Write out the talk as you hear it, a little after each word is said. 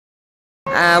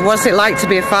What's it like to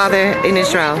be a father in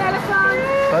Israel?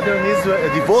 Father in Israel,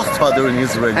 a divorced father in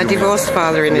Israel. A divorced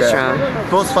father in Israel.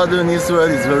 Divorced father in Israel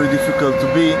is very difficult to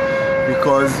be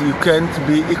because you can't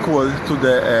be equal to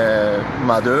the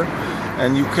mother,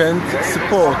 and you can't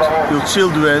support your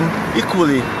children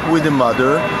equally with the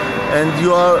mother, and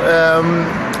you are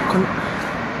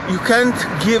you can't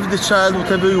give the child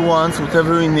whatever he wants,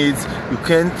 whatever he needs. You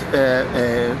can't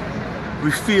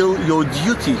refill your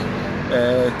duty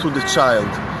to the child,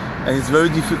 and it's very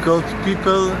difficult.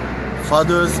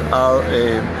 Fathers are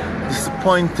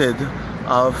disappointed,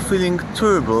 are feeling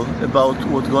terrible about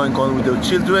what's going on with their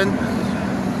children,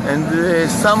 and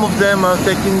some of them are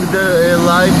taking their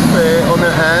life on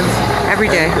their hands. Every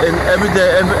day. And every day,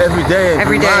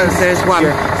 every day month. There's one.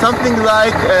 Yeah. Something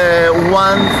like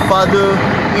one father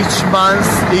each month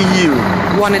a year.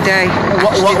 One a day.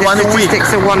 Actually, one a week.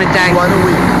 Statistics are one a day. One a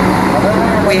week.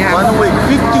 We have one a week.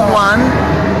 51.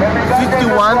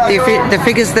 The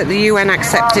figures that the UN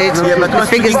accepted, yeah, but the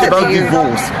figures that the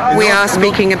divorce. We are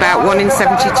speaking about 1 in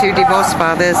 72 divorced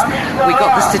fathers. We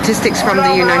got the statistics from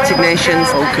the United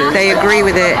Nations. Okay. They agree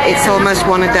with it. It's almost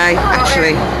one a day,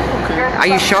 actually. Are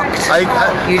you shocked?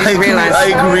 You didn't realize?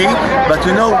 I agree, but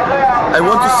you know, I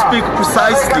want to speak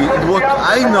precisely. What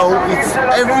I know, it's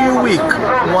every week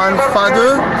one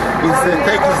father is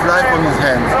take his life on his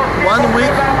hands. 1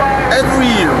 week, every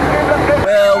year.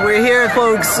 Well, we're here,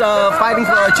 folks, fighting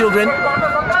for our children.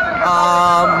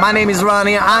 My name is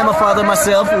Ronnie. I'm a father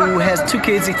myself who has 2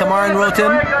 kids, Itamar and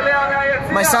Rotem.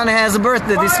 My son has a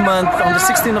birthday this month on the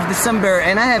 16th of December,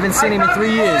 and I haven't seen him in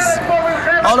 3 years.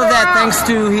 All of that thanks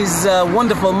to his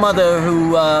wonderful mother,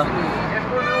 who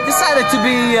decided to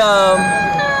be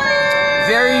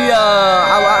very,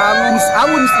 I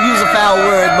wouldn't use a foul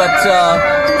word, but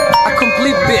a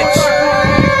complete bitch.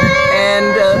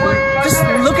 And just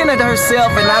looking at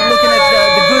herself and not looking at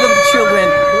the good of the children.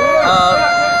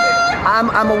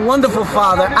 I'm a wonderful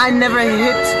father. I never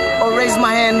hit or raised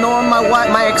my hand, nor on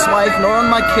my ex-wife, nor on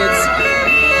my kids.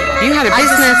 You had a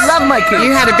business. I just love my kids.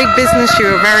 You had a big business. You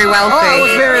were very wealthy. Oh, I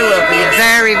was very wealthy. Yes.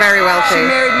 Very, very wealthy. She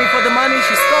married me for the money.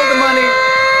 She stole the money.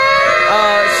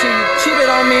 She cheated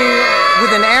on me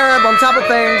with an Arab on top of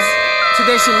things.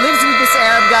 Today she lives with this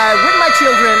Arab guy with my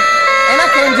children, and I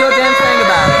can't do a damn thing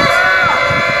about it.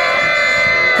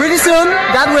 Pretty soon,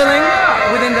 God willing,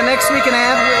 within the next week and a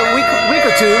half, week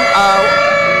or two,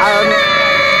 I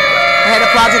had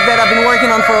a project that I've been working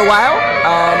on for a while.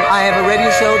 I have a radio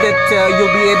show that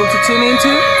you'll be able to tune into,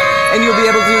 and you'll be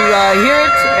able to hear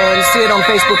it and see it on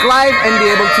Facebook Live, and be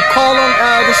able to call on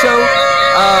the show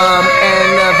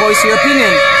and voice your opinion.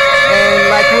 And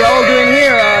like we're all doing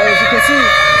here, as you can see,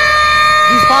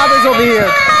 these fathers over here,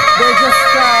 they're just,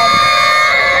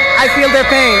 I feel their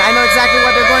pain. I know exactly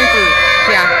what they're going through.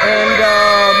 Yeah. And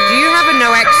do you have a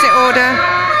no exit order?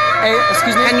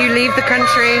 Excuse me? Can you leave the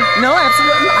country? No,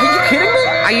 absolutely. Are you kidding me?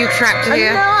 Are you trapped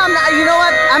here? No, I'm not. You know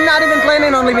what? I'm not even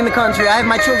planning on leaving the country. I have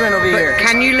my children over here.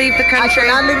 Can you leave the country? I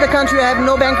cannot leave the country. I have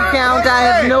no bank account. I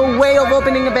have no way of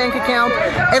opening a bank account.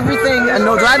 Everything,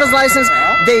 no driver's license.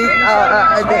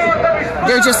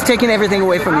 They're just taking everything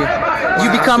away from you.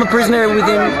 You become a prisoner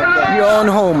within your own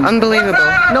home. Unbelievable.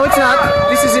 No, it's not.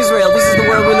 This is Israel. This is the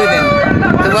world we live in.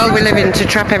 The world we live in, to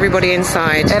trap everybody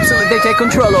inside. Absolutely. They take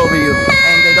control over you,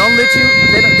 and they don't let you.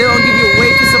 They don't give you a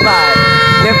way to survive.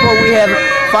 Therefore, we have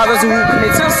fathers who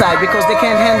commit suicide because they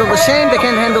can't handle the shame, they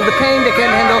can't handle the pain, they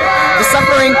can't handle the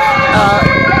suffering,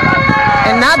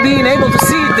 and not being able to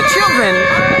see the children,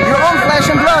 your own flesh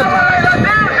and blood.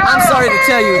 I'm sorry to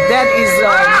tell you, that is.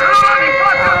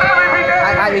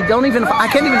 I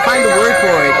can't even find a word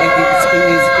for it.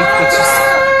 It's just.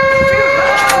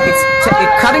 It's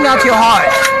cutting out your heart,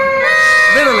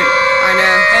 literally. I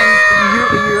know. And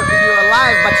you're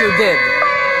alive, but you're dead.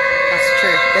 That's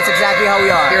true. That's exactly how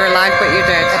we are. You're alive, but you're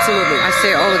dead. Absolutely. I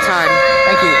see it all the time.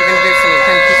 Thank you. You're going to do something.